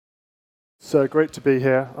So great to be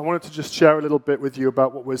here. I wanted to just share a little bit with you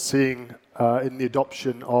about what we're seeing in the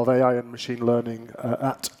adoption of AI and machine learning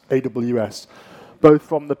at AWS, both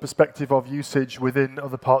from the perspective of usage within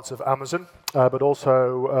other parts of Amazon, but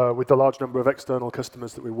also with the large number of external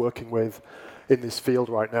customers that we're working with in this field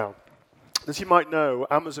right now. As you might know,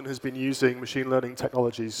 Amazon has been using machine learning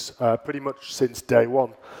technologies pretty much since day one.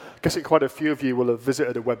 I'm guessing quite a few of you will have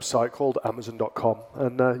visited a website called Amazon.com,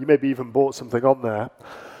 and you maybe even bought something on there.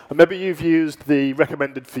 And maybe you've used the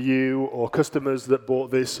recommended for you, or customers that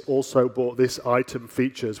bought this also bought this item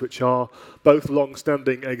features, which are both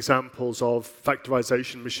long-standing examples of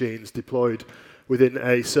factorization machines deployed within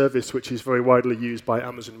a service which is very widely used by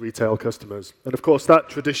Amazon retail customers. And of course, that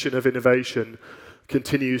tradition of innovation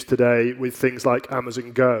continues today with things like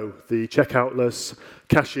Amazon Go, the checkoutless,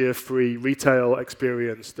 cashier-free retail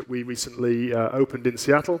experience that we recently opened in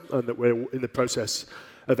Seattle and that we're in the process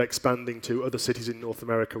of expanding to other cities in North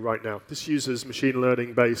America right now. This uses machine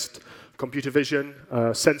learning-based computer vision,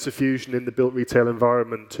 sensor fusion in the built retail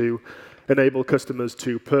environment to enable customers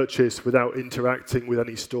to purchase without interacting with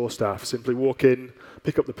any store staff. Simply walk in,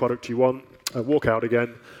 pick up the product you want, walk out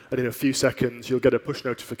again, and in a few seconds you'll get a push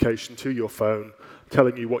notification to your phone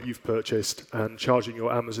telling you what you've purchased and charging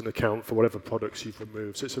your Amazon account for whatever products you've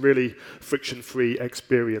removed. So it's a really friction-free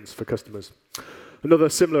experience for customers. Another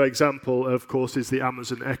similar example, of course, is the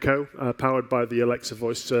Amazon Echo, powered by the Alexa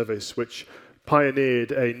voice service, which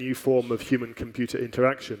pioneered a new form of human-computer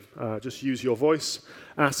interaction. Just use your voice,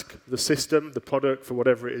 ask the system, the product, for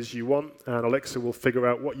whatever it is you want, and Alexa will figure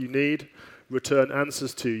out what you need, return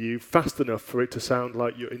answers to you fast enough for it to sound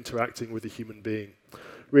like you're interacting with a human being.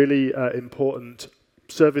 Really important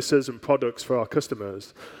services and products for our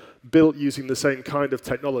customers, built using the same kind of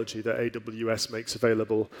technology that AWS makes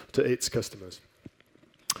available to its customers.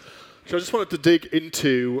 So I just wanted to dig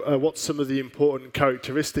into what some of the important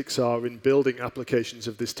characteristics are in building applications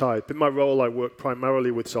of this type. In my role, I work primarily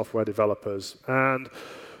with software developers, and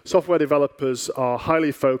software developers are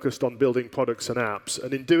highly focused on building products and apps.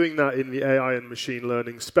 And in doing that in the AI and machine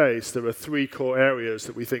learning space, there are three core areas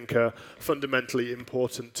that we think are fundamentally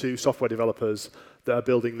important to software developers that are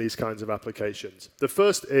building these kinds of applications. The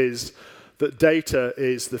first is that data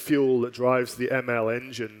is the fuel that drives the ML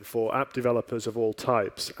engine for app developers of all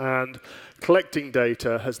types. And collecting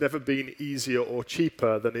data has never been easier or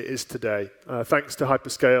cheaper than it is today. Thanks to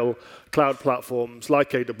hyperscale cloud platforms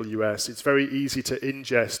like AWS, it's very easy to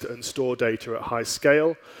ingest and store data at high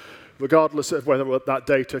scale, regardless of whether that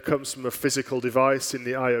data comes from a physical device in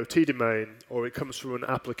the IoT domain or it comes from an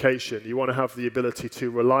application. You want to have the ability to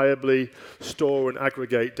reliably store and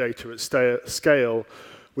aggregate data at scale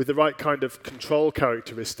with the right kind of control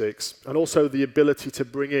characteristics, and also the ability to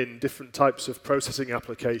bring in different types of processing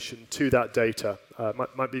application to that data.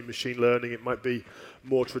 Might be machine learning, it might be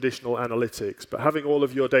more traditional analytics, but having all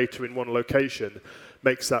of your data in one location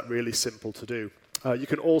makes that really simple to do. You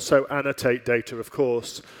can also annotate data, of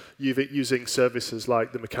course, using services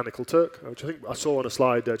like the Mechanical Turk, which I think I saw on a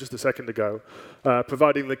slide just a second ago,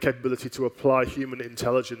 providing the capability to apply human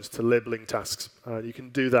intelligence to labeling tasks. You can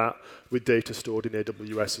do that with data stored in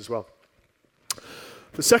AWS as well.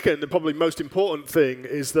 The second and probably most important thing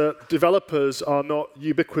is that developers are not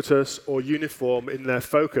ubiquitous or uniform in their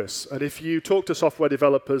focus. And if you talk to software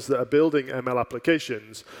developers that are building ML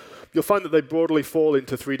applications, you'll find that they broadly fall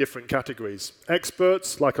into three different categories.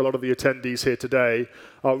 Experts, like a lot of the attendees here today,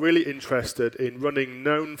 are really interested in running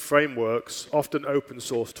known frameworks, often open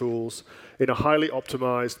source tools, in a highly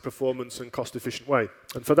optimized performance and cost-efficient way.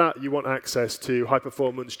 And for that, you want access to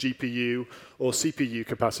high-performance GPU or CPU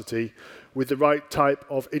capacity with the right type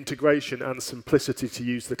of integration and simplicity to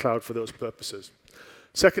use the cloud for those purposes.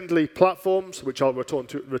 Secondly, platforms, which I'll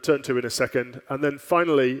return to in a second. And then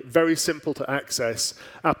finally, very simple to access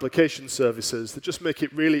application services that just make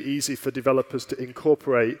it really easy for developers to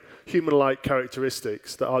incorporate human-like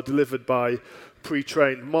characteristics that are delivered by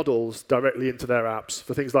pre-trained models directly into their apps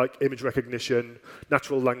for things like image recognition,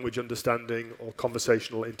 natural language understanding, or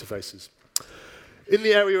conversational interfaces. In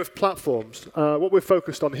the area of platforms, what we're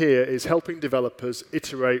focused on here is helping developers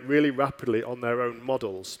iterate really rapidly on their own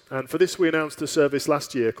models. And for this, we announced a service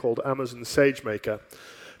last year called Amazon SageMaker.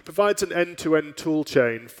 It provides an end-to-end tool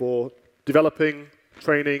chain for developing,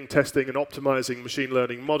 training, testing, and optimizing machine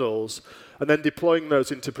learning models, and then deploying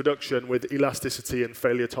those into production with elasticity and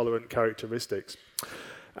failure-tolerant characteristics.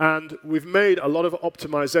 And we've made a lot of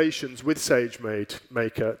optimizations with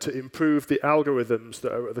SageMaker to improve the algorithms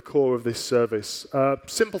that are at the core of this service.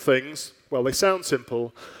 Simple things, well, they sound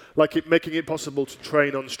simple, like making it possible to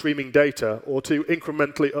train on streaming data or to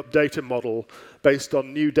incrementally update a model based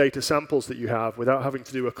on new data samples that you have without having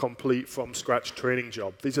to do a complete from-scratch training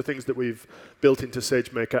job. These are things that we've built into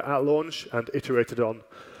SageMaker at launch and iterated on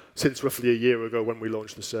since roughly a year ago when we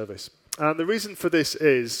launched the service. And the reason for this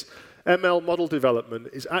is ML model development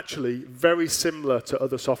is actually very similar to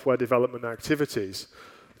other software development activities.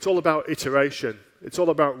 It's all about iteration. It's all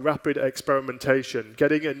about rapid experimentation,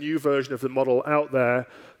 getting a new version of the model out there,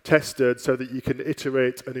 tested so that you can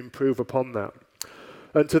iterate and improve upon that.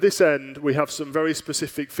 And to this end, we have some very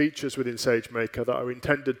specific features within SageMaker that are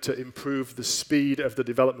intended to improve the speed of the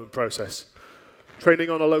development process.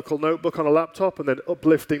 Training on a local notebook on a laptop and then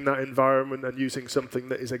uplifting that environment and using something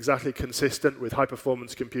that is exactly consistent with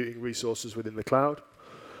high-performance computing resources within the cloud.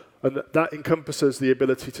 And that encompasses the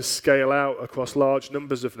ability to scale out across large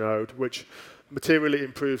numbers of nodes, which materially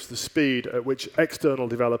improves the speed at which external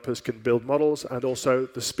developers can build models and also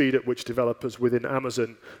the speed at which developers within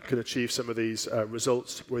Amazon can achieve some of these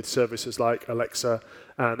results with services like Alexa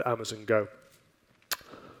and Amazon Go.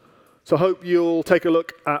 So I hope you'll take a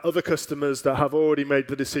look at other customers that have already made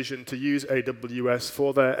the decision to use AWS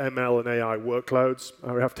for their ML and AI workloads.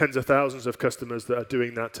 We have tens of thousands of customers that are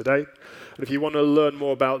doing that today. And if you want to learn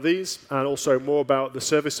more about these and also more about the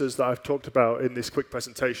services that I've talked about in this quick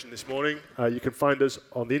presentation this morning, you can find us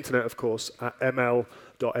on the internet, of course, at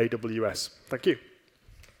ml.aws. Thank you.